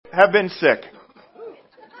have been sick?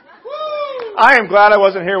 I am glad I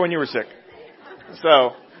wasn't here when you were sick.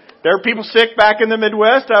 So, there are people sick back in the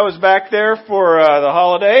Midwest. I was back there for the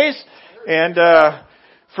holidays. And,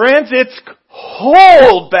 friends, it's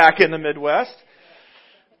cold back in the Midwest.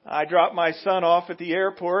 I dropped my son off at the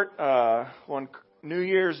airport one New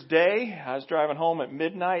Year's Day. I was driving home at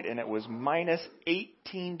midnight, and it was minus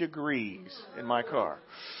 18 degrees in my car.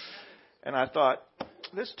 And I thought,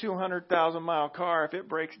 this 200,000-mile car, if it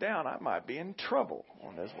breaks down, I might be in trouble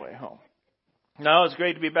on this way home. No, it's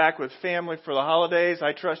great to be back with family for the holidays.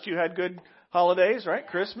 I trust you had good holidays, right?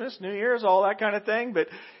 Christmas, New Year's, all that kind of thing. But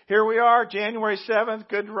here we are, January 7th,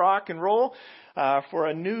 good rock and roll for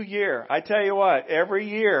a new year. I tell you what, every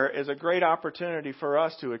year is a great opportunity for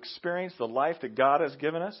us to experience the life that God has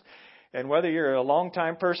given us. And whether you're a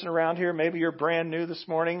long-time person around here, maybe you're brand new this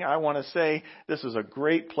morning, I want to say this is a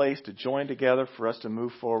great place to join together for us to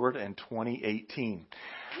move forward in 2018.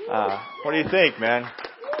 What do you think, man?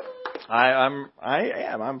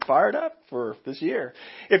 I'm fired up for this year.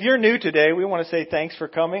 If you're new today, we want to say thanks for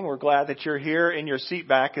coming. We're glad that you're here. In your seat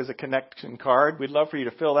back is a connection card. We'd love for you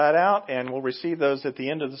to fill that out, and we'll receive those at the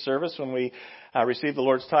end of the service when we receive the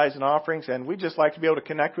Lord's tithes and offerings. And we'd just like to be able to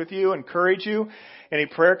connect with you, encourage you. Any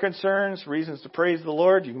prayer concerns, reasons to praise the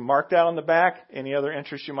Lord, you can mark that on the back. Any other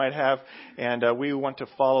interests you might have, and we want to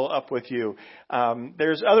follow up with you.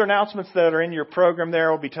 There's other announcements that are in your program there.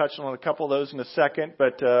 We'll be touching on a couple of those in a second.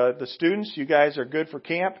 But the students, you guys are good for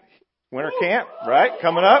camp, winter camp, right?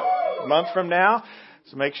 Coming up a month from now.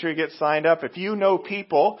 So make sure you get signed up. If you know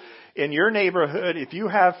people in your neighborhood, if you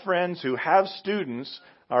have friends who have students,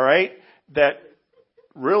 all right, that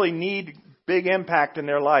really need big impact in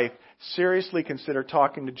their life, seriously consider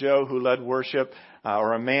talking to Joe, who led worship,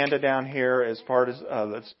 or Amanda down here as part of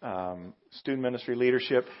the student ministry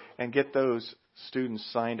leadership, and get those students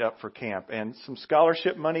signed up for camp. And some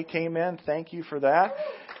scholarship money came in. Thank you for that.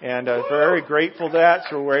 And very grateful for that.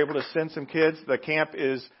 So we're able to send some kids. The camp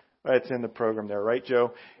is, it's in the program there, right,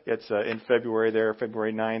 Joe? It's in February there,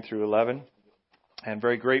 February 9 through 11. And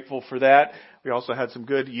very grateful for that. We also had some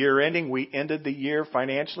good year ending. We ended the year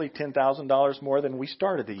financially $10,000 more than we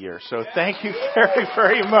started the year. So thank you very,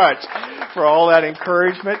 very much for all that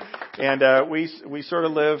encouragement. And we sort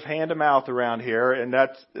of live hand to mouth around here, and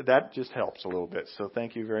that just helps a little bit. So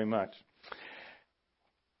thank you very much.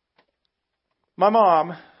 My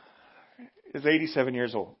mom is 87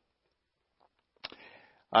 years old.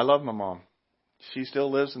 I love my mom. She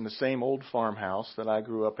still lives in the same old farmhouse that I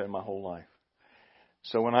grew up in my whole life.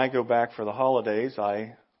 So when I go back for the holidays,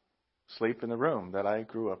 I sleep in the room that I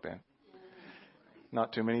grew up in.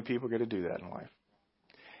 Not too many people get to do that in life.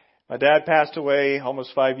 My dad passed away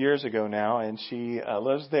almost 5 years ago now, and she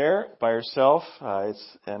lives there by herself.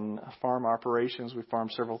 It's in farm operations. We farm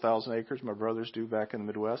several thousand acres. My brothers do back in the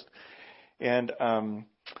Midwest. And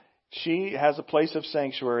she has a place of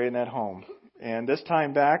sanctuary in that home. And this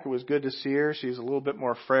time back, it was good to see her. She's a little bit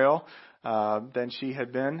more frail than she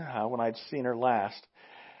had been when I'd seen her last.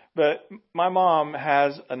 But my mom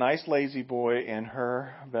has a nice lazy boy in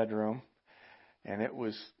her bedroom, and it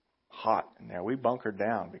was hot in there. We bunkered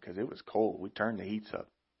down because it was cold. We turned the heats up.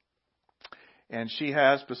 And she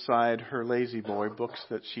has beside her lazy boy books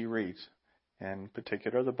that she reads, in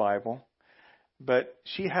particular the Bible. But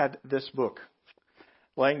she had this book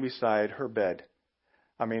laying beside her bed,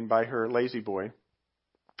 by her lazy boy.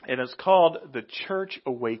 And it's called The Church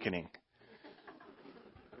Awakening.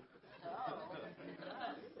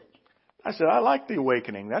 I said, I like The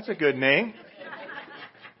Awakening. That's a good name.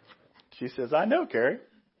 She says, I know, Carrie.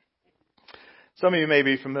 Some of you may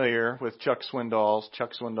be familiar with Chuck Swindoll.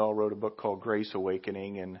 Chuck Swindoll wrote a book called Grace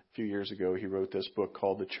Awakening, and a few years ago he wrote this book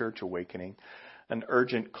called The Church Awakening, an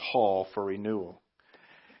urgent call for renewal.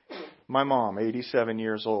 My mom, 87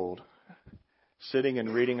 years old, sitting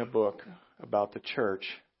and reading a book about the church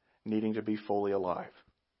needing to be fully alive.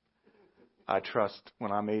 I trust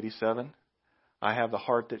when I'm 87, I have the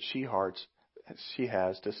heart that she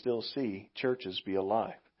has to still see churches be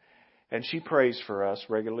alive. And she prays for us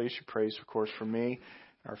regularly. She prays, of course, for me,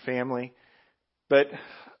 our family. But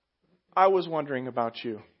I was wondering about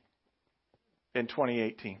you in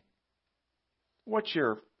 2018. What's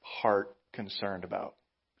your heart concerned about?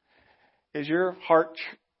 Is your heart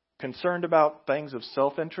concerned about things of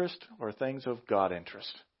self-interest or things of God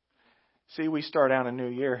interest? See, we start out a new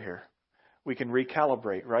year here. We can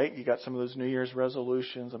recalibrate, right? You got some of those New Year's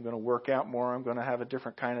resolutions. I'm going to work out more. I'm going to have a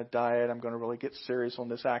different kind of diet. I'm going to really get serious on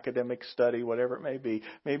this academic study, whatever it may be.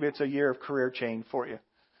 Maybe it's a year of career change for you.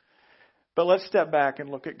 But let's step back and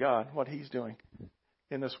look at God, what He's doing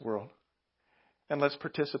in this world. And let's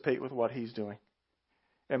participate with what He's doing.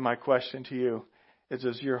 And my question to you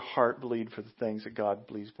does your heart bleed for the things that God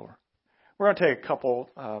bleeds for? We're going to take a couple,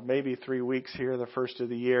 maybe 3 weeks here, the first of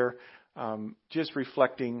the year, just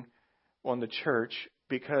reflecting on the church,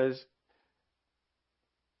 because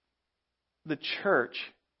the church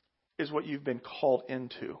is what you've been called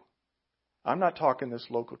into. I'm not talking this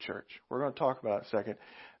local church. We're going to talk about it in a second.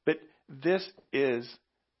 But this is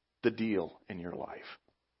the deal in your life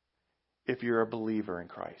if you're a believer in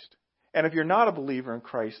Christ. And if you're not a believer in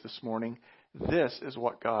Christ this morning, this is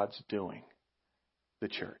what God's doing, the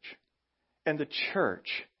church. And the church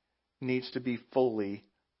needs to be fully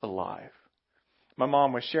alive. My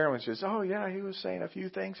mom was sharing with us, oh yeah, he was saying a few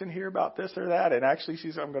things in here about this or that. And actually,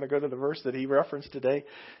 I'm going to go to the verse that he referenced today.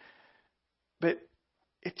 But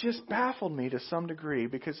it just baffled me to some degree,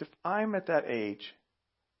 because if I'm at that age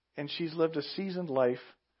and she's lived a seasoned life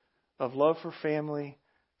of love for family,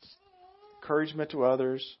 encouragement to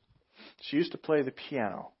others, she used to play the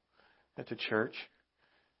piano at the church.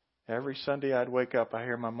 Every Sunday I'd wake up, I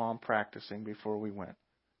hear my mom practicing before we went.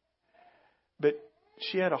 But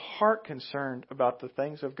she had a heart concerned about the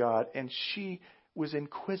things of God, and she was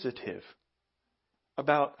inquisitive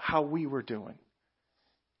about how we were doing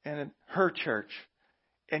and in her church.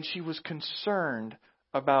 And she was concerned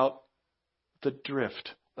about the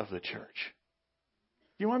drift of the church.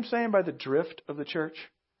 You know what I'm saying by the drift of the church?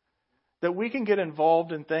 That we can get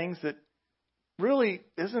involved in things that really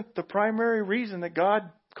isn't the primary reason that God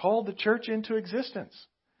called the church into existence.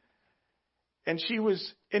 And she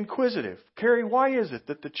was inquisitive. Carrie, why is it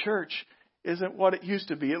that the church isn't what it used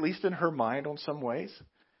to be, at least in her mind on some ways?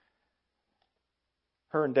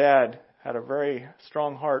 Her and Dad had a very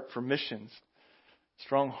strong heart for missions,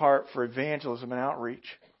 strong heart for evangelism and outreach.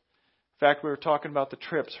 In fact, we were talking about the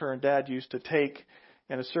trips her and Dad used to take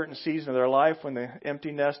in a certain season of their life when the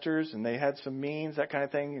empty nesters and they had some means, that kind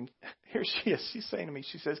of thing. And here she is. She's saying to me,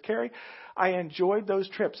 she says, Carrie, I enjoyed those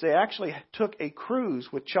trips. They actually took a cruise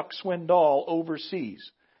with Chuck Swindoll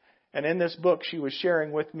overseas. And in this book she was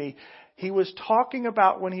sharing with me, he was talking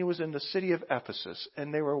about when he was in the city of Ephesus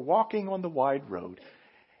and they were walking on the wide road.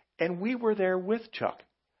 And we were there with Chuck.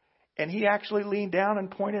 And he actually leaned down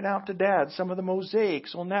and pointed out to Dad some of the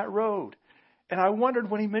mosaics on that road. And I wondered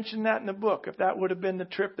when he mentioned that in the book, if that would have been the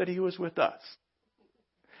trip that he was with us.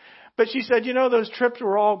 But she said, those trips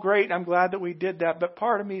were all great. I'm glad that we did that. But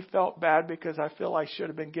part of me felt bad because I feel I should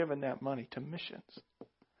have been given that money to missions.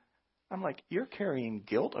 I'm like, you're carrying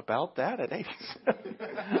guilt about that at 87?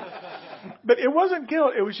 But it wasn't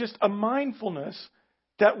guilt. It was just a mindfulness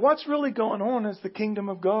that what's really going on is the kingdom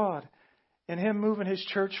of God and Him moving His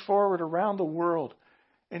church forward around the world.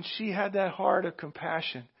 And she had that heart of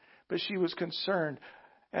compassion. But she was concerned,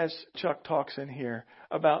 as Chuck talks in here,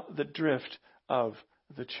 about the drift of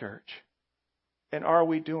the church. And are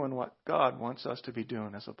we doing what God wants us to be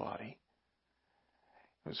doing as a body?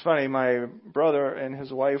 It was funny, my brother and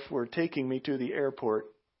his wife were taking me to the airport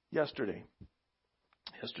yesterday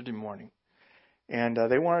morning. And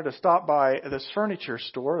they wanted to stop by this furniture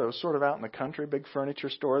store that was sort of out in the country, big furniture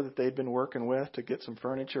store that they'd been working with to get some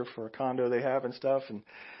furniture for a condo they have and stuff. And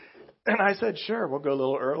I said, sure, we'll go a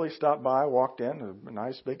little early, stop by, walked in, a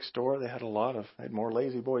nice big store. They had had more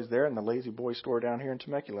Lazy Boys there than the Lazy Boy store down here in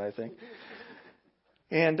Temecula, I think.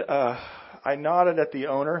 And I nodded at the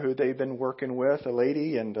owner who they'd been working with, a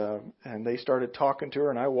lady, and they started talking to her,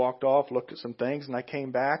 and I walked off, looked at some things, and I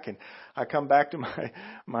came back, and I come back to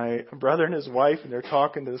my brother and his wife, and they're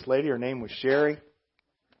talking to this lady. Her name was Sherry.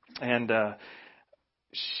 And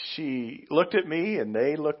she looked at me, and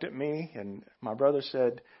they looked at me, and my brother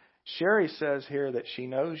said, Sherry says here that she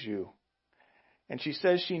knows you. And she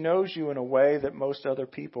says she knows you in a way that most other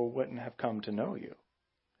people wouldn't have come to know you.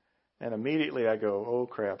 And immediately I go, oh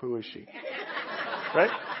crap, who is she?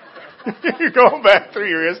 Right? You're going back through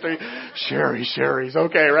your history. Sherry's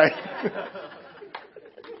okay, right?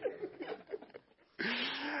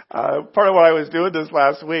 Part of what I was doing this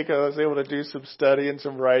last week, I was able to do some study and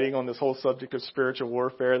some writing on this whole subject of spiritual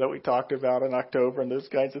warfare that we talked about in October and those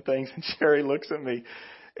kinds of things. And Sherry looks at me.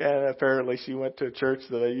 And apparently she went to a church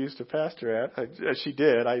that I used to pastor at. She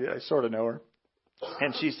did. I sort of know her.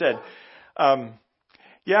 And she said,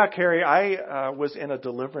 yeah, Carrie, I was in a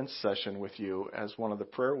deliverance session with you as one of the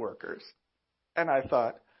prayer workers. And I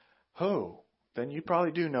thought, then you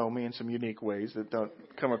probably do know me in some unique ways that don't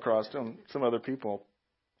come across to some other people.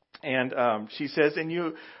 And she says, and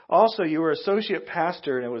you were associate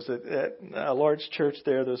pastor, and it was at a large church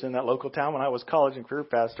there that was in that local town. When I was college and career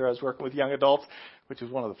pastor, I was working with young adults, which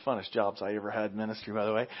was one of the funnest jobs I ever had in ministry, by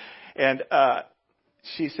the way. And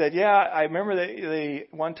she said, yeah, I remember the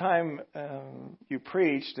one time you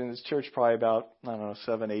preached in this church, probably about,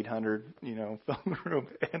 700-800, filling room.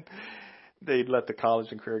 And they'd let the college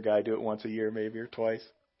and career guy do it once a year, maybe, or twice.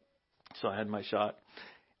 So I had my shot.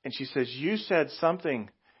 And she says, you said something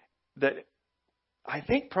that I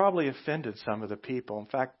think probably offended some of the people. In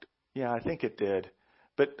fact, yeah, I think it did.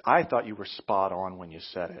 But I thought you were spot on when you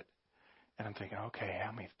said it. And I'm thinking, okay,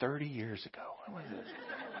 how many? 30 years ago. What did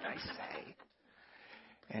I say?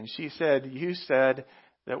 And she said, you said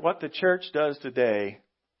that what the church does today,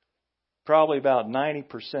 probably about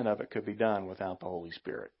 90% of it could be done without the Holy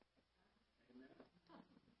Spirit.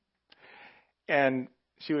 And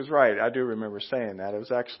she was right. I do remember saying that. It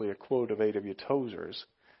was actually a quote of A.W. Tozer's.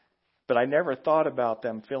 But I never thought about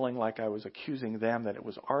them feeling like I was accusing them that it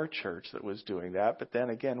was our church that was doing that. But then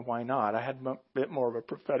again, why not? I had a bit more of a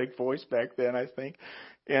prophetic voice back then, I think.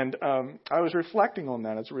 And I was reflecting on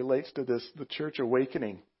that as it relates to this, the church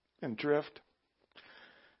awakening and drift.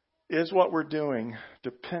 Is what we're doing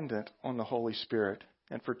dependent on the Holy Spirit?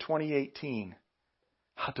 And for 2018,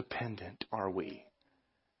 how dependent are we?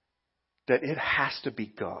 That it has to be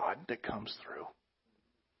God that comes through.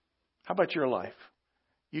 How about your life?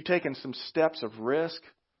 You taking some steps of risk,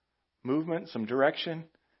 movement, some direction?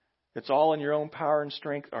 It's all in your own power and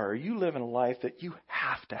strength. Or are you living a life that you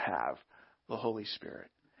have to have the Holy Spirit?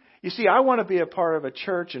 You see, I want to be a part of a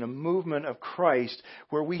church and a movement of Christ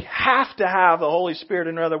where we have to have the Holy Spirit.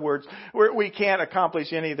 In other words, where we can't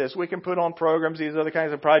accomplish any of this. We can put on programs, these other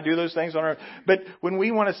kinds of probably do those things on our. But when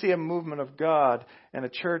we want to see a movement of God and a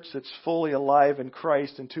church that's fully alive in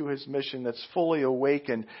Christ and to His mission, that's fully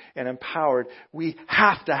awakened and empowered, we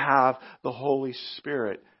have to have the Holy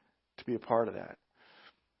Spirit to be a part of that.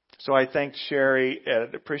 So I thanked Sherry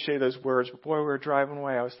and appreciate those words. But boy, we were driving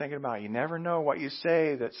away. I was thinking about, you never know what you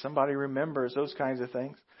say that somebody remembers, those kinds of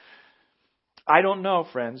things. I don't know,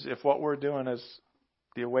 friends, if what we're doing as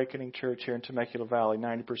the Awakening Church here in Temecula Valley,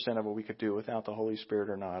 90% of it we could do without the Holy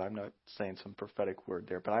Spirit or not. I'm not saying some prophetic word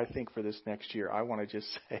there. But I think for this next year, I want to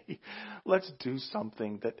just say, let's do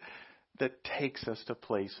something that takes us to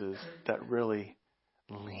places that really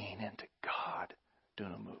lean into God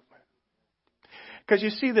doing a movement. Because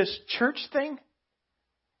you see, this church thing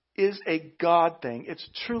is a God thing. It's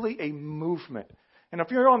truly a movement. And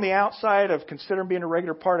if you're on the outside of considering being a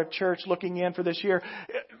regular part of church, looking in for this year,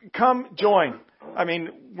 come join. I mean,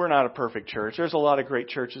 we're not a perfect church. There's a lot of great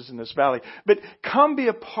churches in this valley. But come be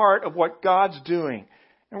a part of what God's doing.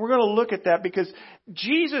 And we're going to look at that because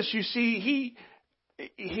Jesus, you see,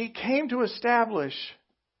 He came to establish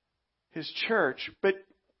His church. But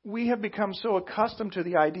we have become so accustomed to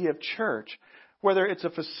the idea of church, whether it's a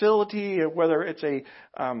facility, whether it's a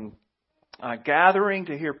gathering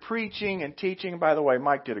to hear preaching and teaching. By the way,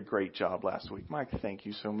 Mike did a great job last week. Mike, thank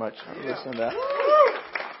you so much for listening to that.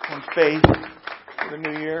 On faith for the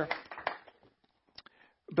new year.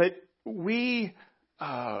 But we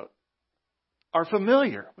are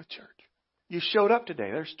familiar with church. You showed up today.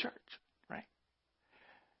 There's church, right?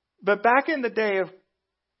 But back in the day of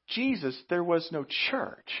Jesus, there was no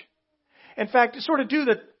church. In fact, to sort of do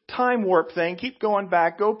the time warp thing, keep going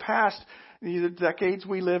back, go past the decades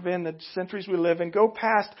we live in, the centuries we live in, go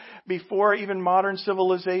past before even modern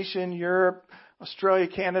civilization, Europe, Australia,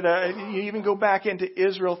 Canada, you even go back into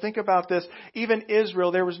Israel. Think about this. Even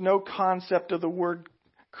Israel, there was no concept of the word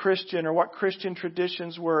Christian or what Christian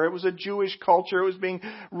traditions were. It was a Jewish culture. It was being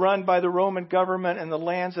run by the Roman government and the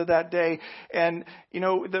lands of that day. And,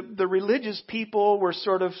 the religious people were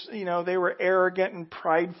sort of, they were arrogant and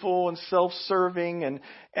prideful and self-serving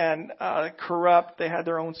and corrupt. They had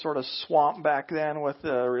their own sort of swamp back then with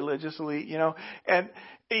the religious elite, And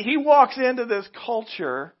he walks into this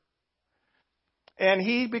culture and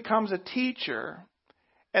he becomes a teacher,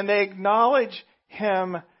 and they acknowledge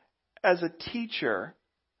him as a teacher,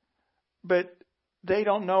 but they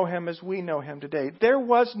don't know him as we know him today. There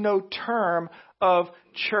was no term of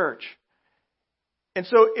church. And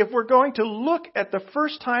so if we're going to look at the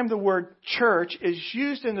first time the word church is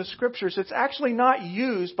used in the Scriptures, it's actually not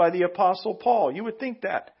used by the Apostle Paul. You would think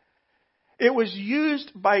that. It was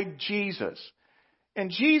used by Jesus. And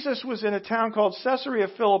Jesus was in a town called Caesarea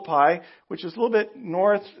Philippi, which is a little bit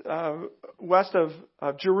west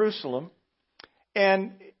of Jerusalem.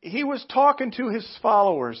 And he was talking to his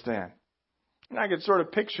followers then. And I could sort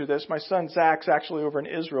of picture this. My son Zach's actually over in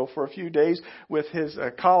Israel for a few days with his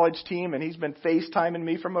college team, and he's been FaceTiming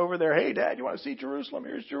me from over there. Hey, Dad, you want to see Jerusalem?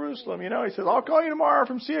 Here's Jerusalem. He says, I'll call you tomorrow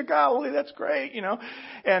from Sea of Galilee. That's great,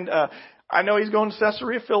 And I know he's going to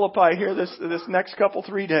Caesarea Philippi here this next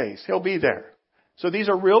 3 days. He'll be there. So these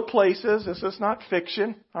are real places. This is not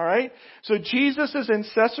fiction. All right. So Jesus is in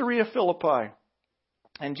Caesarea Philippi.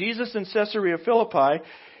 And Jesus in Caesarea Philippi,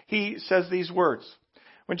 he says these words.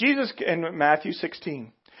 When Jesus, in Matthew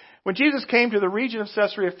 16, When Jesus came to the region of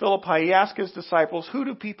Caesarea Philippi, he asked his disciples, "Who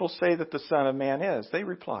do people say that the Son of Man is?" They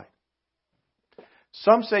replied,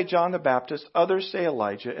 "Some say John the Baptist, others say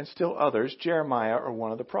Elijah, and still others, Jeremiah or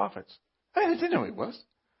one of the prophets." I didn't know who he was.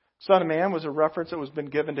 Son of Man was a reference that was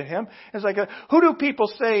been given to him. It's like, who do people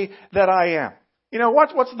say that I am? You know,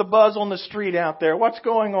 what's the buzz on the street out there? What's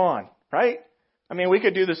going on, right? I mean, we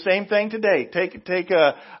could do the same thing today. Take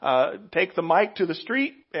the mic to the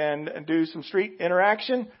street and do some street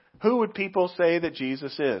interaction. Who would people say that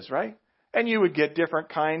Jesus is, right? And you would get different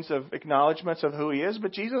kinds of acknowledgments of who he is,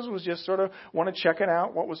 but Jesus was just sort of want to check it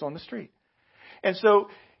out what was on the street. And so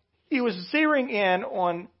he was zeroing in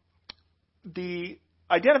on the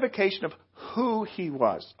identification of who he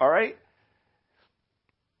was, all right?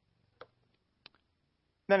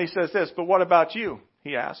 Then he says this, "But what about you?"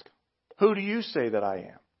 he asked. "Who do you say that I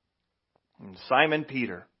am?" And Simon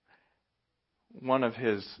Peter, one of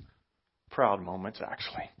his proud moments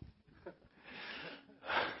actually,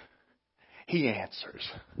 he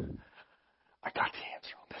answers, "I got the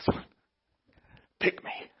answer on this one. Pick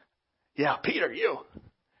me." "Yeah, Peter, you."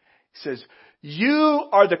 He says, "You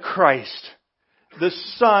are the Christ, the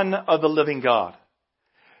Son of the living God.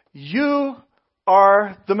 You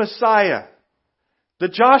are the Messiah, the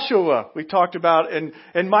Joshua we talked about and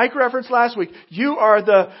Mike referenced last week. You are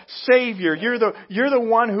the Savior. You're the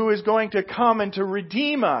one who is going to come and to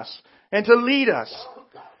redeem us and to lead us."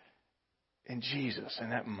 And Jesus, in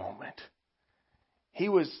that moment, he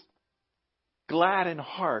was glad in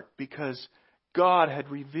heart because God had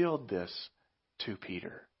revealed this to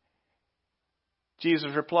Peter.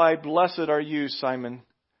 Jesus replied, "Blessed are you, Simon,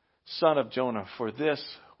 son of Jonah, for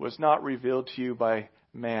this was not revealed to you by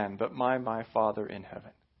man, but by my Father in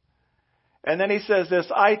heaven." And then he says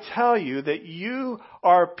this, "I tell you that you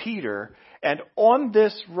are Peter, and on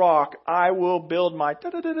this rock I will build my..."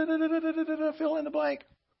 Fill in the blank.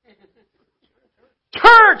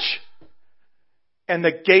 "Church! And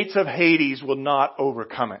the gates of Hades will not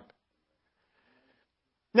overcome it."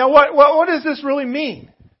 Now, what does this really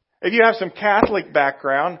mean? If you have some Catholic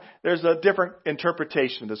background, there's a different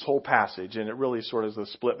interpretation of this whole passage, and it really sort of is a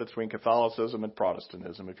split between Catholicism and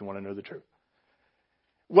Protestantism, if you want to know the truth.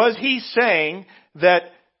 Was he saying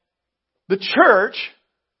that the church,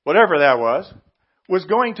 whatever that was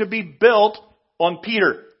going to be built on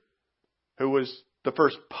Peter, who was the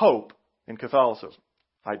first pope in Catholicism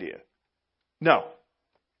idea? No,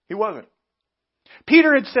 he wasn't.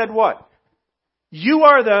 Peter had said what? "You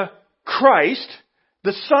are the Christ,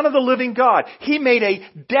 the Son of the living God." He made a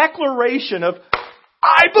declaration of,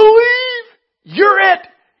 "I believe you're it.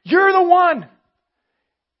 You're the one."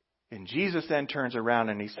 And Jesus then turns around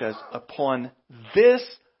and he says, "Upon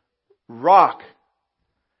this rock,"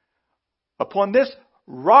 upon this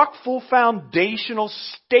rockful foundational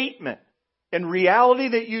statement and reality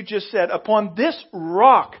that you just said, "Upon this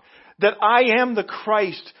rock that I am the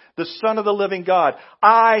Christ, the Son of the living God,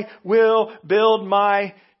 I will build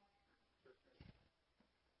my..."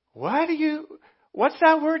 What's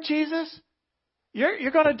that word, Jesus?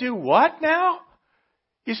 You're going to do what now?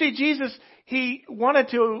 You see, Jesus, he wanted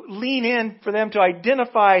to lean in for them to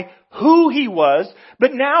identify who he was,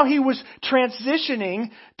 but now he was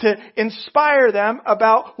transitioning to inspire them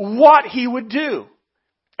about what he would do.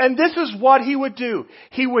 And this is what he would do.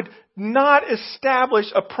 He would not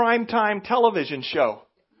establish a primetime television show.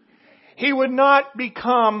 He would not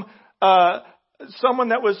become someone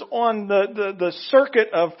that was on the circuit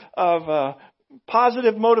of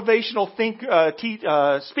positive motivational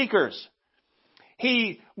speakers.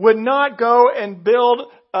 He would not go and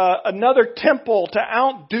build another temple to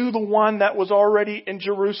outdo the one that was already in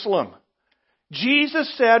Jerusalem.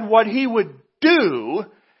 Jesus said what he would do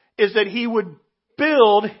is that he would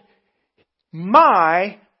build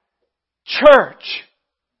my church.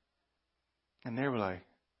 And they were like,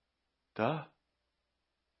 duh.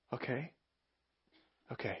 Okay.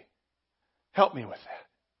 Help me with that.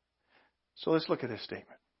 So let's look at this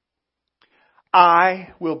statement.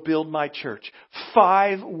 I will build my church.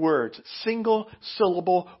 5 words, single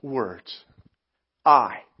syllable words.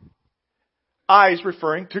 I is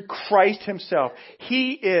referring to Christ himself.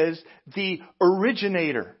 He is the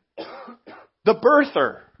originator, the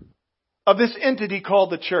birther of this entity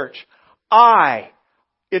called the church.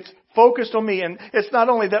 It's focused on me. And it's not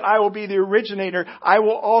only that I will be the originator, I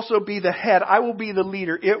will also be the head. I will be the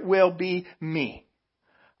leader. It will be me.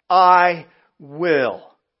 I will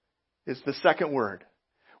is the second word.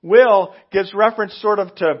 Will gives reference sort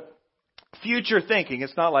of to future thinking.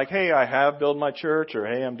 It's not like, hey, I have built my church, or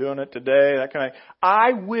hey, I'm doing it today. That kind of.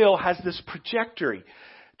 I will has this trajectory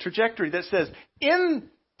that says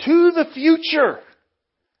into the future.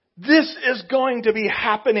 This is going to be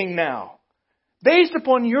happening now. Based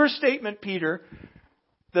upon your statement, Peter,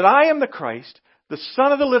 that I am the Christ, the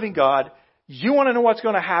Son of the living God, you want to know what's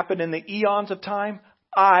going to happen in the eons of time?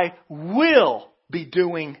 I will be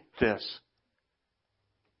doing this.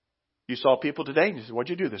 You saw people today and you said, what'd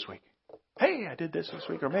you do this week? Hey, I did this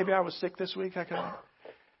week. Or maybe I was sick this week.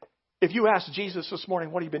 If you asked Jesus this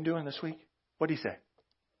morning, what have you been doing this week? What did he say?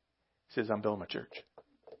 He says, I'm building my church.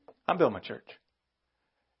 I'm building my church.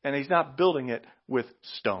 And he's not building it with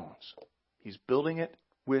stones. He's building it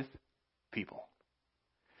with people.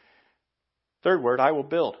 Third word, I will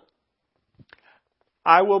build.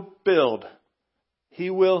 I will build. He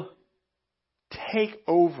will take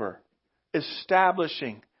over,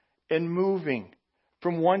 establishing and moving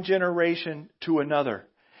from one generation to another.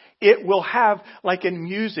 It will have, like in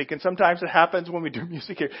music, and sometimes it happens when we do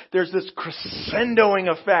music here, there's this crescendoing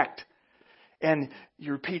effect. And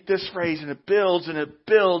you repeat this phrase and it builds and it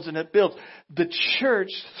builds and it builds. The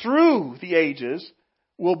church, through the ages,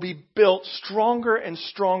 will be built stronger and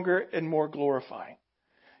stronger and more glorifying.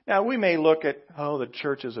 Now, we may look at, the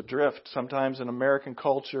church is adrift sometimes in American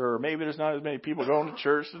culture, or maybe there's not as many people going to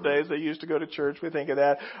church today as they used to go to church. We think of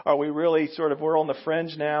that. Are we really we're on the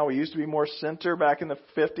fringe now? We used to be more center back in the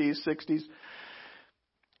 50s, 60s.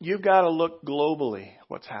 You've got to look globally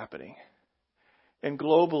what's happening. And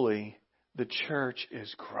globally, the church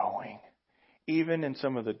is growing. Even in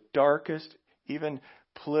some of the darkest, even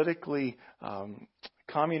politically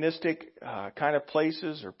communistic kind of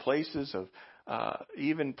places, or places of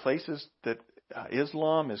even places that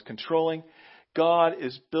Islam is controlling, God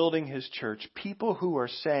is building His church. People who are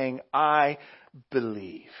saying, I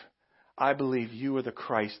believe you are the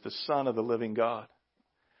Christ, the Son of the living God.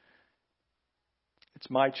 It's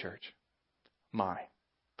my church.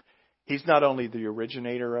 He's not only the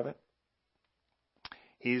originator of it.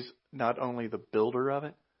 He's not only the builder of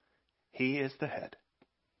it. He is the head.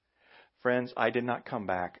 Friends, I did not come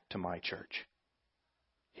back to my church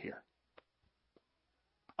here.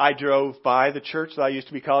 I drove by the church that I used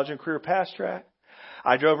to be college and career pastor at.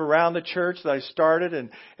 I drove around the church that I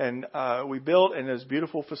started and we built in this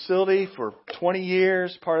beautiful facility for 20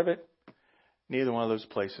 years, part of it. Neither one of those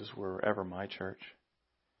places were ever my church.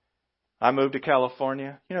 I moved to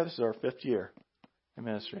California. This is our 5th year in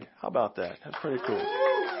ministry. How about that? That's pretty cool.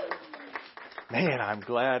 Man, I'm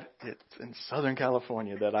glad it's in Southern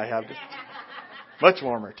California that I have this. Much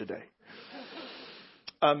warmer today.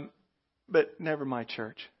 But never my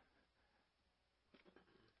church.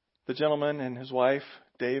 The gentleman and his wife,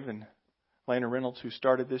 Dave and Lena Reynolds, who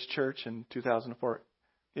started this church in 2004,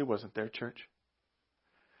 it wasn't their church.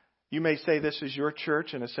 You may say this is your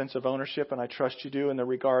church in a sense of ownership, and I trust you do in the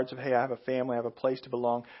regards of, hey, I have a family, I have a place to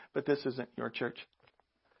belong, but this isn't your church.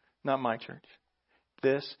 Not my church.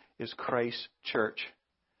 This is Christ's church.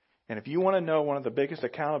 And if you want to know one of the biggest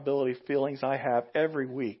accountability feelings I have every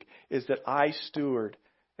week is that I steward,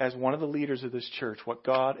 as one of the leaders of this church, what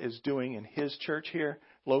God is doing in His church here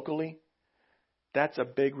locally. That's a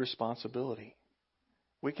big responsibility.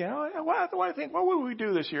 We can, what will we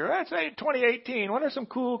do this year? Let's say 2018. What are some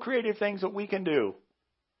cool, creative things that we can do?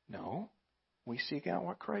 No, we seek out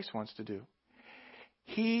what Christ wants to do.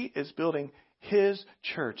 He is building His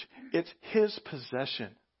church. It's His possession.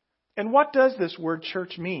 And what does this word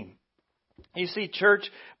church mean? You see, church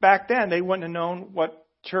back then, they wouldn't have known what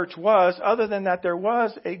church was, other than that there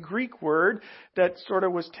was a Greek word that sort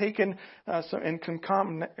of was taken in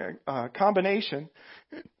combination,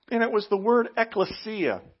 and it was the word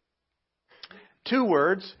ekklesia. 2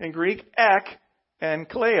 words in Greek, ek and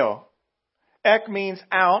kleo. Ek means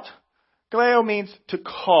out. Kleo means to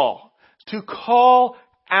call. To call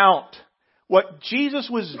out. What Jesus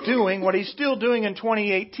was doing, what He's still doing in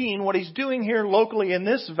 2018, what He's doing here locally in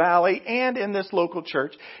this valley and in this local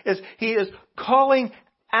church, is He is calling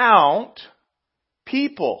out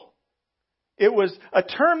people. It was a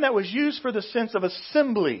term that was used for the sense of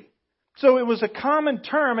assembly. So it was a common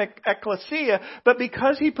term, ekklesia, but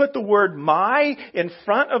because He put the word my in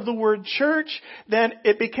front of the word church, then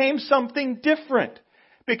it became something different.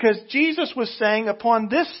 Because Jesus was saying, upon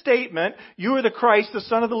this statement, you are the Christ, the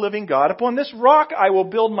Son of the living God. Upon this rock I will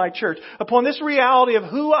build my church. Upon this reality of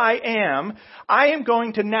who I am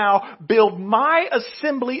going to now build my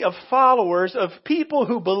assembly of followers, of people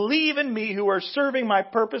who believe in me, who are serving my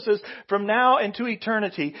purposes from now into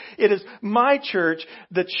eternity. It is my church.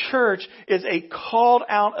 The church is a called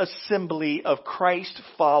out assembly of Christ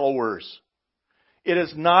followers. It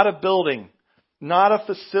is not a building, not a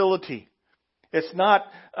facility. It's not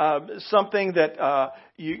something that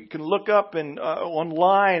you can look up and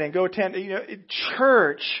online and go attend.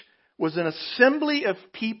 Church was an assembly of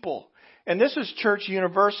people. And this is church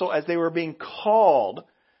universal as they were being called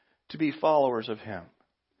to be followers of Him.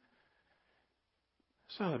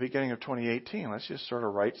 So the beginning of 2018, let's just sort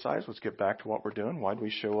of right size. Let's get back to what we're doing. Why do we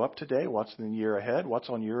show up today? What's in the year ahead? What's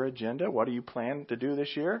on your agenda? What do you plan to do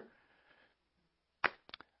this year?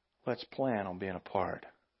 Let's plan on being a part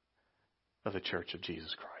of the Church of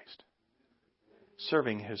Jesus Christ,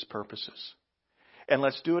 serving His purposes. And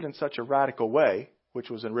let's do it in such a radical way, which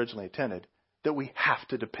was originally intended, that we have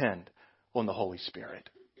to depend on the Holy Spirit.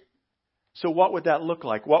 So what would that look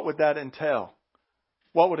like? What would that entail?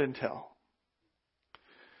 What would it entail?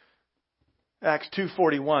 Acts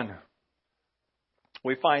 2:41,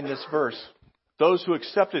 we find this verse. Those who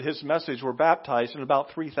accepted His message were baptized, and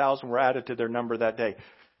about 3,000 were added to their number that day.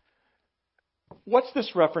 What's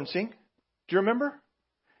this referencing? Do you remember?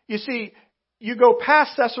 You see, you go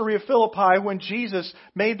past Caesarea Philippi when Jesus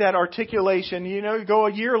made that articulation. You go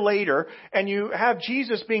a year later, and you have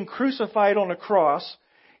Jesus being crucified on a cross.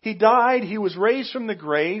 He died. He was raised from the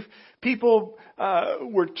grave. People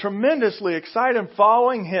were tremendously excited and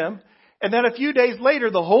following Him. And then a few days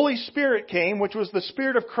later, the Holy Spirit came, which was the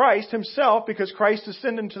Spirit of Christ Himself, because Christ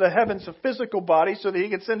ascended into the heavens a physical body so that He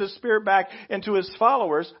could send His Spirit back into His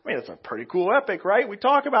followers. I mean, it's a pretty cool epic, right? We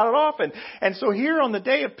talk about it often. And so here on the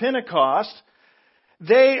day of Pentecost,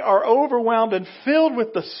 they are overwhelmed and filled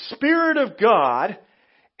with the Spirit of God.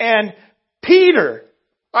 And Peter,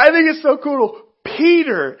 I think it's so cool,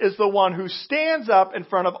 Peter is the one who stands up in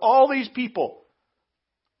front of all these people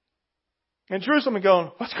in Jerusalem and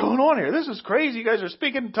going, what's going on here? This is crazy. You guys are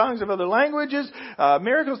speaking in tongues of other languages,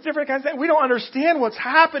 miracles, different kinds of things. We don't understand what's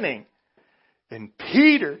happening. And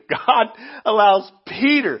Peter, God allows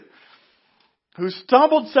Peter, who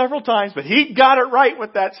stumbled several times, but he got it right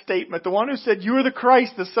with that statement. The one who said, you are the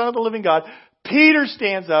Christ, the Son of the living God. Peter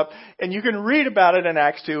stands up, and you can read about it in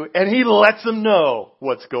Acts 2, and he lets them know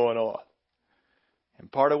what's going on.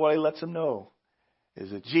 And part of what he lets them know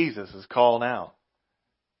is that Jesus is calling out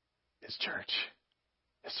His church,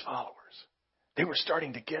 His followers. They were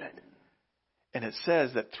starting to get it. And it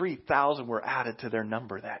says that 3,000 were added to their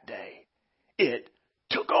number that day. It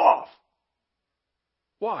took off.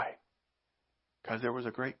 Why? Because there was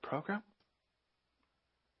a great program?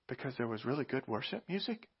 Because there was really good worship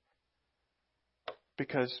music?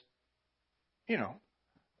 Because,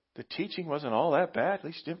 the teaching wasn't all that bad. At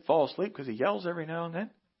least he didn't fall asleep because he yells every now and then.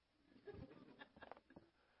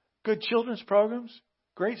 Good children's programs.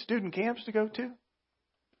 Great student camps to go to.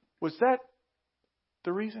 Was that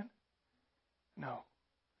the reason? No.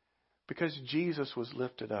 Because Jesus was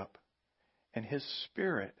lifted up and His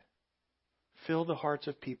Spirit filled the hearts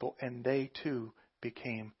of people, and they too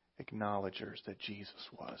became acknowledgers that Jesus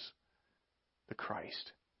was the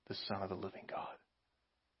Christ, the Son of the living God.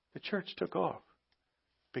 The church took off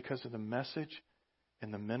because of the message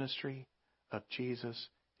and the ministry of Jesus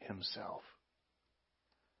Himself.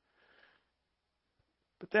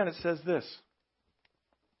 But then it says this.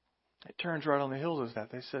 It turns right on the heels of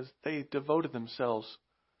that. It says they devoted themselves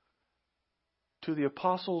to the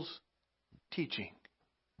apostles' teaching.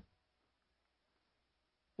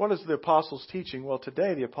 What is the apostles' teaching? Well,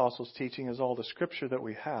 today the apostles' teaching is all the scripture that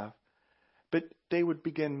we have. But they would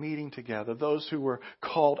begin meeting together. Those who were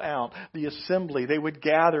called out, the assembly, they would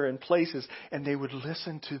gather in places and they would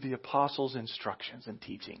listen to the apostles' instructions and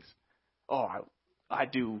teachings. Oh, I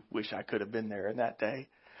do wish I could have been there in that day.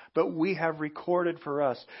 But we have recorded for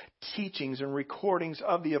us teachings and recordings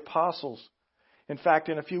of the apostles. In fact,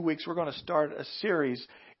 in a few weeks, we're going to start a series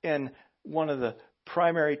in one of the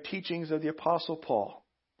primary teachings of the Apostle Paul,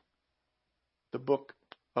 the book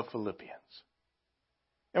of Philippians.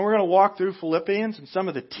 And we're going to walk through Philippians and some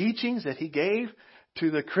of the teachings that he gave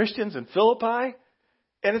to the Christians in Philippi.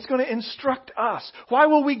 And it's going to instruct us. Why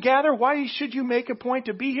will we gather? Why should you make a point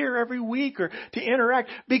to be here every week or to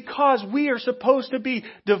interact? Because we are supposed to be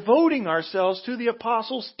devoting ourselves to the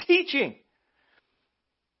apostles' teaching.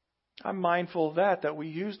 I'm mindful of that we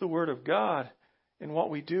use the Word of God in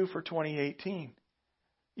what we do for 2018.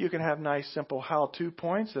 You can have nice, simple how-to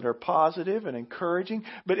points that are positive and encouraging.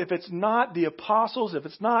 But if it's not the apostles, if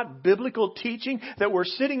it's not biblical teaching that we're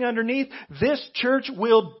sitting underneath, this church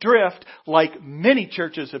will drift like many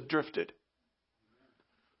churches have drifted.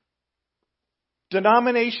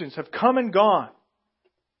 Denominations have come and gone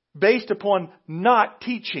based upon not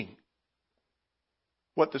teaching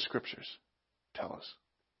what the Scriptures tell us.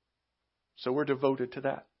 So we're devoted to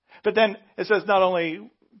that. But then it says not only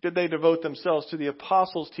did they devote themselves to the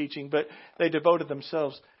apostles' teaching, but they devoted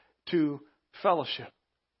themselves to fellowship.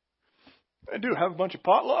 They do have a bunch of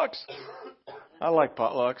potlucks. I like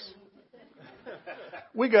potlucks.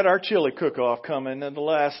 We got our chili cook-off coming in the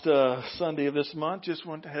last Sunday of this month. Just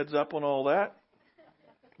want to heads up on all that.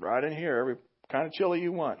 Right in here, every kind of chili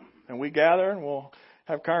you want. And we gather and we'll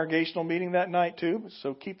have congregational meeting that night too.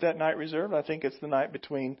 So keep that night reserved. I think it's the night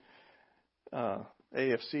between AFC,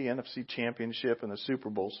 NFC Championship and the Super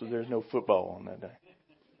Bowl. So there's no football on that day.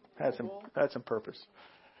 Had some purpose.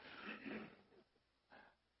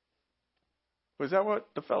 Was that what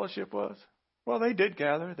the fellowship was? Well, they did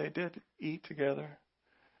gather. They did eat together.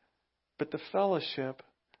 But the fellowship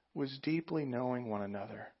was deeply knowing one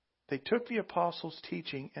another. They took the apostles'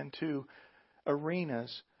 teaching into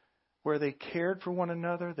arenas where they cared for one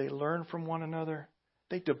another. They learned from one another.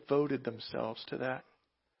 They devoted themselves to that.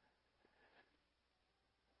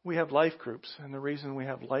 We have life groups. And the reason we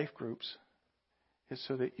have life groups is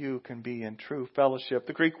so that you can be in true fellowship.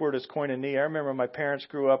 The Greek word is koinonia. I remember my parents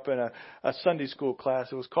grew up in a Sunday school class.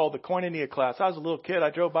 It was called the koinonia class. I was a little kid. I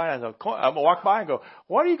drove by and I walked by and go,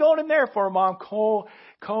 "What are you going in there for, Mom?" Koinonia.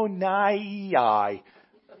 I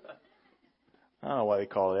don't know why they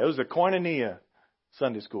call it. It was a koinonia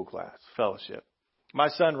Sunday school class, fellowship. My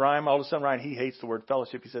son Ryan, my oldest son Ryan, he hates the word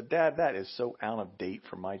fellowship. He said, "Dad, that is so out of date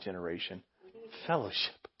for my generation."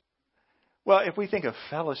 Fellowship. Well, if we think of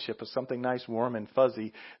fellowship as something nice, warm, and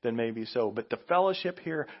fuzzy, then maybe so. But the fellowship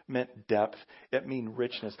here meant depth. It meant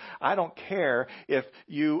richness. I don't care if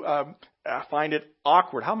you find it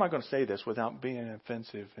awkward. How am I going to say this without being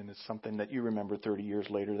offensive? And it's something that you remember 30 years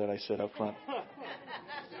later that I said up front.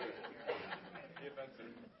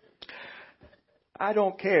 I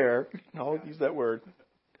don't care. I'll use that word.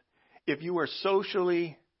 If you are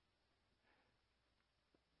socially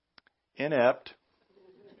inept,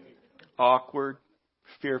 awkward,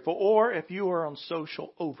 fearful, or if you are on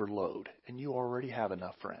social overload and you already have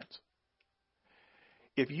enough friends.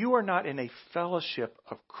 If you are not in a fellowship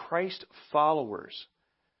of Christ followers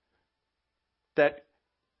that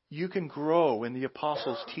you can grow in the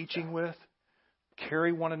apostles' teaching with,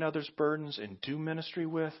 carry one another's burdens, and do ministry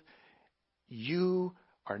with, you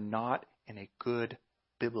are not in a good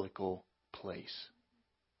biblical place.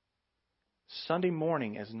 Sunday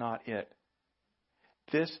morning is not it.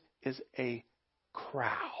 This is a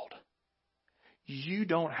crowd. You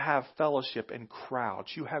don't have fellowship in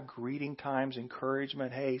crowds. You have greeting times,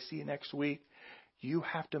 encouragement. Hey, see you next week. You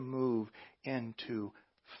have to move into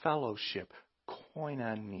fellowship,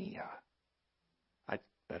 koinonia. I'd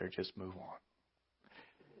better just move on.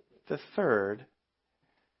 The third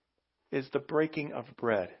is the breaking of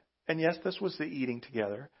bread. And yes, this was the eating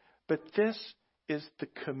together, but this is the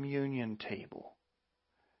communion table.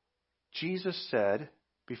 Jesus said,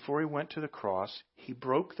 before he went to the cross, he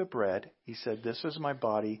broke the bread. He said, "This is my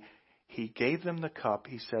body." He gave them the cup.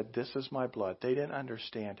 He said, "This is my blood." They didn't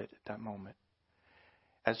understand it at that moment.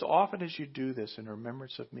 As often as you do this in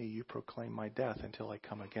remembrance of me, you proclaim my death until I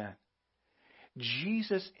come again.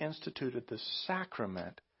 Jesus instituted the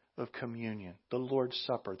sacrament of communion, the Lord's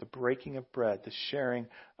Supper, the breaking of bread, the sharing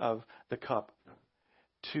of the cup,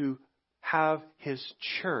 to have his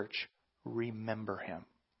church remember him.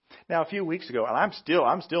 Now, a few weeks ago, and I'm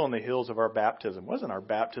still in the hills of our baptism. Wasn't our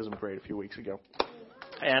baptism great a few weeks ago?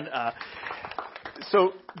 And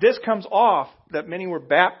so this comes off that many were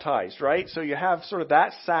baptized, right? So you have sort of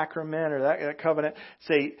that sacrament or that covenant.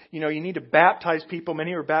 Say, you need to baptize people.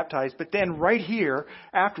 Many were baptized. But then right here,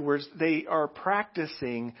 afterwards, they are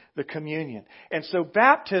practicing the communion. And so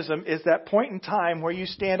baptism is that point in time where you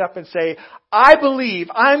stand up and say, "I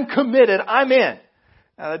believe, I'm committed, I'm in."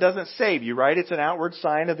 Now, that doesn't save you, right? It's an outward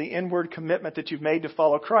sign of the inward commitment that you've made to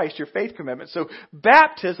follow Christ, your faith commitment. So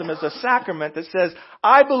baptism is a sacrament that says,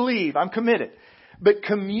 "I believe, I'm committed." But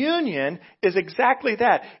communion is exactly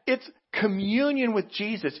that. It's communion with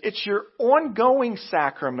Jesus. It's your ongoing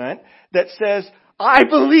sacrament that says, "I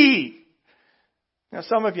believe." Now,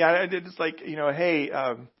 some of you, it's like, hey,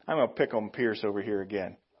 I'm going to pick on Pierce over here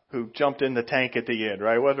again, who jumped in the tank at the end,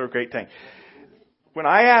 right? It wasn't a great tank. When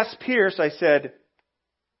I asked Pierce, I said,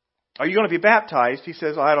 "Are you going to be baptized?" He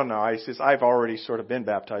says, "I don't know." I says, "I've already sort of been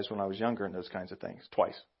baptized when I was younger and those kinds of things.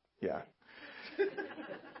 Twice." Yeah.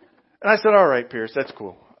 And I said, "All right, Pierce, that's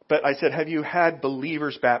cool." But I said, "Have you had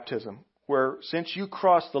believer's baptism? Where since you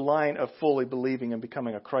crossed the line of fully believing and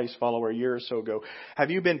becoming a Christ follower a year or so ago, have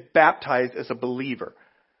you been baptized as a believer?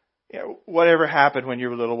 Whatever happened when you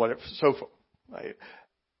were little, whatever, so forth." Right?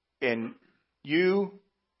 And you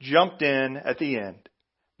jumped in at the end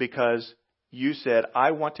because you said,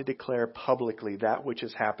 "I want to declare publicly that which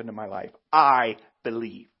has happened in my life. I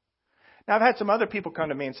believe." Now, I've had some other people come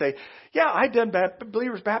to me and say, "Yeah, I've done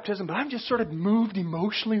believer's baptism, but I'm just sort of moved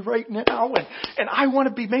emotionally right now, and I want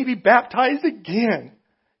to be maybe baptized again.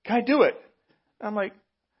 Can I do it?" I'm like,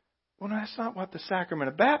 Well, no, that's not what the sacrament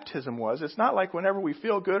of baptism was. It's not like whenever we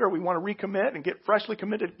feel good or we want to recommit and get freshly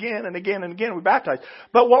committed again and again and again, we baptize.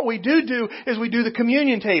 But what we do is we do the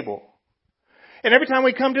communion table. And every time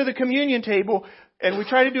we come to the communion table, and we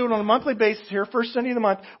try to do it on a monthly basis here, first Sunday of the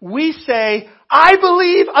month, we say, I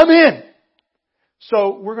believe I'm in.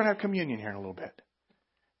 So we're going to have communion here in a little bit.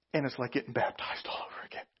 And it's like getting baptized all over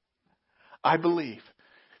again. I believe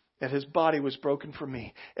that His body was broken for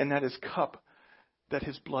me and that His cup, that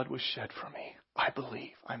His blood was shed for me. I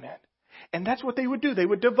believe I'm in. And that's what they would do. They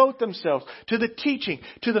would devote themselves to the teaching,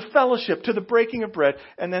 to the fellowship, to the breaking of bread,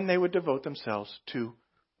 and then they would devote themselves to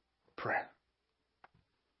prayer.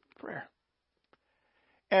 Prayer.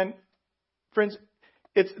 And friends,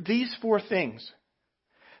 it's these four things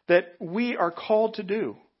that we are called to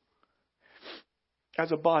do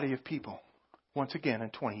as a body of people, once again in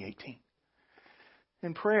 2018.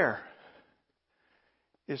 And prayer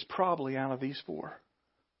is probably out of these four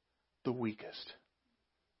the weakest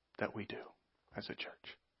that we do as a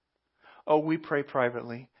church. Oh, we pray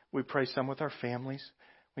privately. We pray some with our families.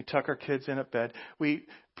 We tuck our kids in at bed. We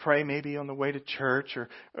pray maybe on the way to church, or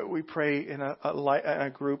we pray in a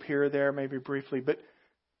group here or there, maybe briefly. But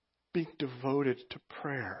being devoted to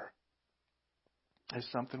prayer is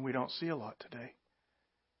something we don't see a lot today.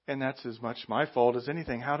 And that's as much my fault as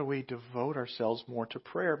anything. How do we devote ourselves more to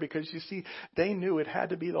prayer? Because you see, they knew it had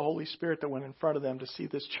to be the Holy Spirit that went in front of them to see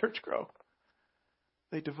this church grow.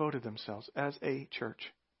 They devoted themselves as a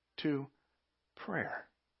church to prayer.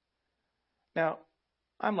 Now,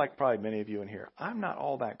 I'm like probably many of you in here. I'm not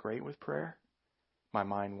all that great with prayer. My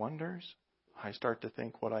mind wanders. I start to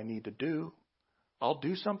think what I need to do. I'll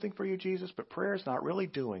do something for you, Jesus, but prayer is not really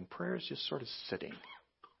doing. Prayer is just sort of sitting.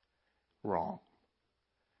 Wrong.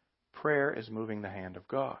 Prayer is moving the hand of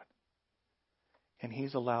God. And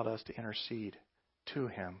He's allowed us to intercede to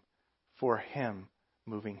Him for Him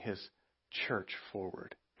moving His church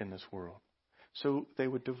forward in this world. So they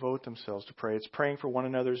would devote themselves to pray. It's praying for one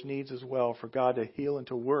another's needs as well, for God to heal and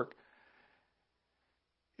to work.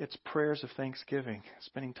 It's prayers of thanksgiving,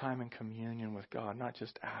 spending time in communion with God, not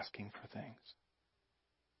just asking for things.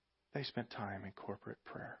 They spent time in corporate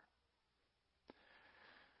prayer.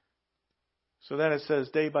 So then it says,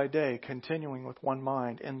 day by day, continuing with one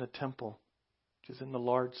mind in the temple, which is in the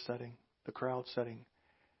large setting, the crowd setting,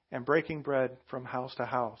 and breaking bread from house to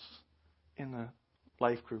house in the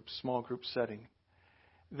life group, small group setting.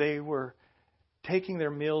 They were taking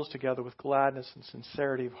their meals together with gladness and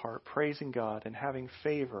sincerity of heart, praising God and having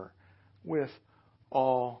favor with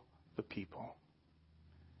all the people.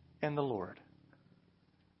 And the Lord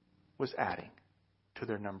was adding to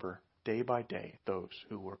their number day by day those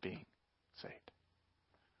who were being saved.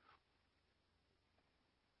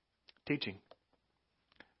 Teaching,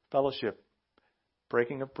 fellowship,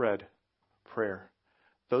 breaking of bread, prayer.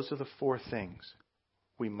 Those are the four things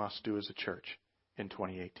we must do as a church in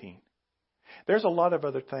 2018. There's a lot of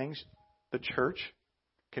other things the church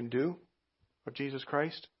can do of Jesus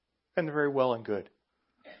Christ, and they're very well and good.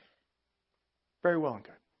 Very well and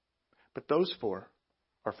good. But those four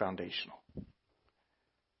are foundational.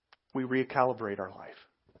 We recalibrate our life.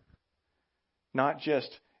 Not just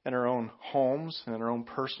in our own homes and in our own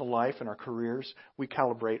personal life and our careers. We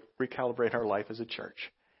recalibrate our life as a church.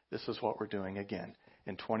 This is what we're doing again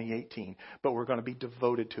in 2018. But we're going to be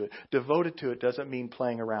devoted to it. Devoted to it doesn't mean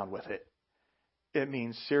playing around with it. It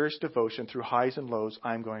means serious devotion through highs and lows.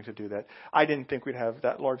 I'm going to do that. I didn't think we'd have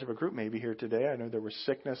that large of a group maybe here today. I know there was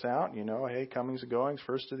sickness out. Hey, comings and goings,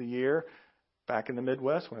 first of the year. Back in the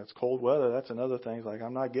Midwest, when it's cold weather, that's another thing. It's like,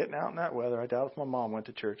 I'm not getting out in that weather. I doubt if my mom went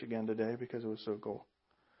to church again today because it was so cold.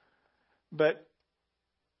 But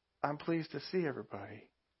I'm pleased to see everybody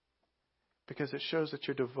because it shows that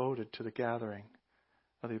you're devoted to the gathering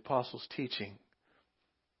of the apostles' teaching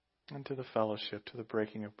and to the fellowship, to the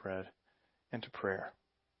breaking of bread, and to prayer.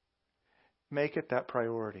 Make it that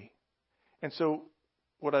priority. And so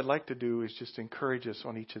what I'd like to do is just encourage us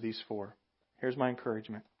on each of these four. Here's my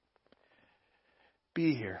encouragement.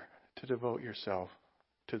 Be here to devote yourself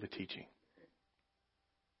to the teaching.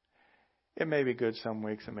 It may be good some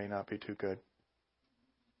weeks. It may not be too good.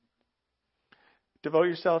 Devote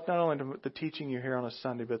yourself not only to the teaching you hear on a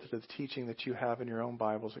Sunday, but to the teaching that you have in your own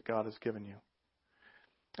Bibles that God has given you.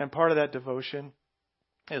 And part of that devotion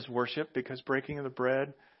is worship, because breaking of the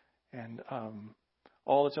bread and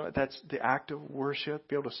that's the act of worship.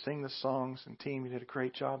 Be able to sing the songs. And team, you did a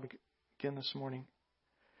great job again this morning.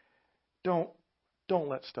 Don't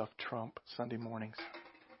let stuff trump Sunday mornings.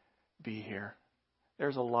 Be here.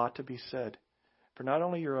 There's a lot to be said for not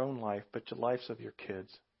only your own life, but the lives of your kids.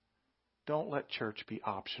 Don't let church be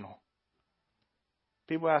optional.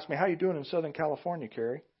 People ask me, how are you doing in Southern California,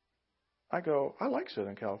 Carrie? I go, I like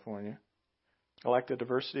Southern California. I like the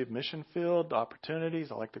diversity of mission field, the opportunities.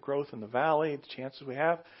 I like the growth in the valley, the chances we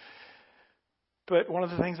have. But one of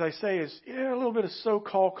the things I say is, a little bit of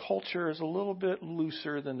so-called culture is a little bit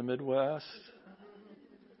looser than the Midwest.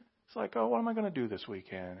 It's like, what am I going to do this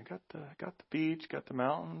weekend? I got the beach, got the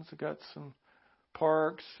mountains, I got some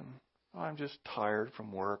parks, and I'm just tired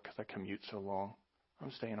from work because I commute so long.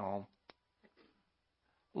 I'm staying home.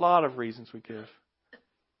 A lot of reasons we give.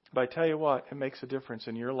 But I tell you what, it makes a difference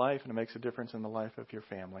in your life, and it makes a difference in the life of your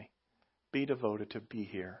family. Be devoted to be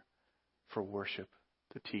here for worship,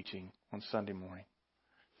 the teaching on Sunday morning.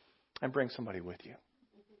 And bring somebody with you.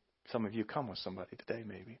 Some of you come with somebody today,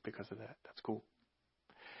 maybe, because of that. That's cool.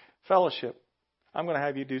 Fellowship. I'm going to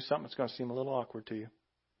have you do something that's going to seem a little awkward to you.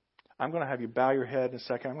 I'm going to have you bow your head in a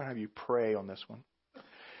second. I'm going to have you pray on this one.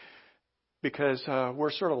 Because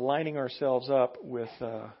we're sort of lining ourselves up with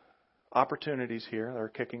opportunities here that are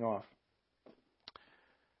kicking off.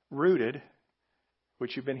 Rooted,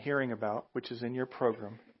 which you've been hearing about, which is in your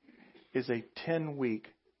program, is a 10-week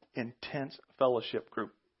intense fellowship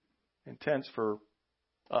group. Intense for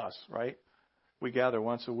us, right? We gather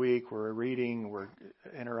once a week. We're reading. We're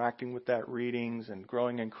interacting with that readings and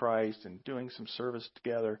growing in Christ and doing some service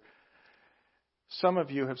together. Some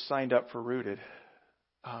of you have signed up for Rooted,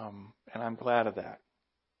 and I'm glad of that.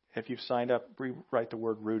 If you've signed up, write the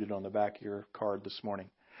word Rooted on the back of your card this morning.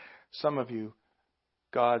 Some of you,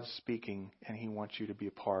 God's speaking, and He wants you to be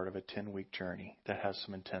a part of a 10-week journey that has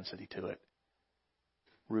some intensity to it.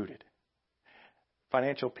 Rooted.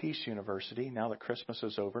 Financial Peace University, now that Christmas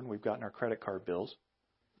is over and we've gotten our credit card bills,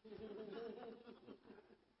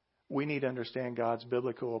 we need to understand God's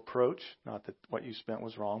biblical approach. Not that what you spent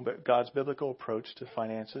was wrong, but God's biblical approach to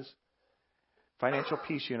finances. Financial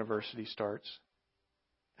Peace University starts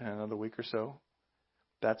in another week or so.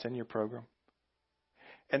 That's in your program.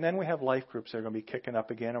 And then we have life groups that are going to be kicking up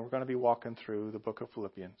again, and we're going to be walking through the book of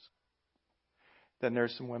Philippians. Then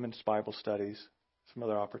there's some women's Bible studies, some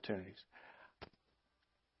other opportunities.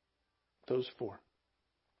 Those 4.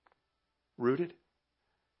 Rooted,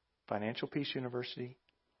 Financial Peace University,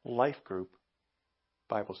 Life Group,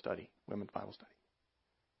 Bible study, women's Bible study.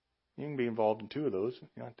 You can be involved in 2 of those.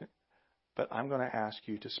 But I'm going to ask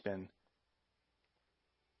you to spend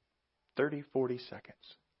 30, 40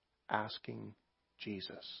 seconds asking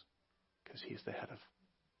Jesus, because He's the head of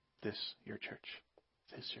this, your church,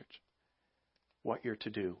 His church, what you're to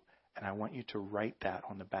do. And I want you to write that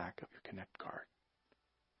on the back of your Connect card.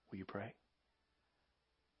 Will you pray?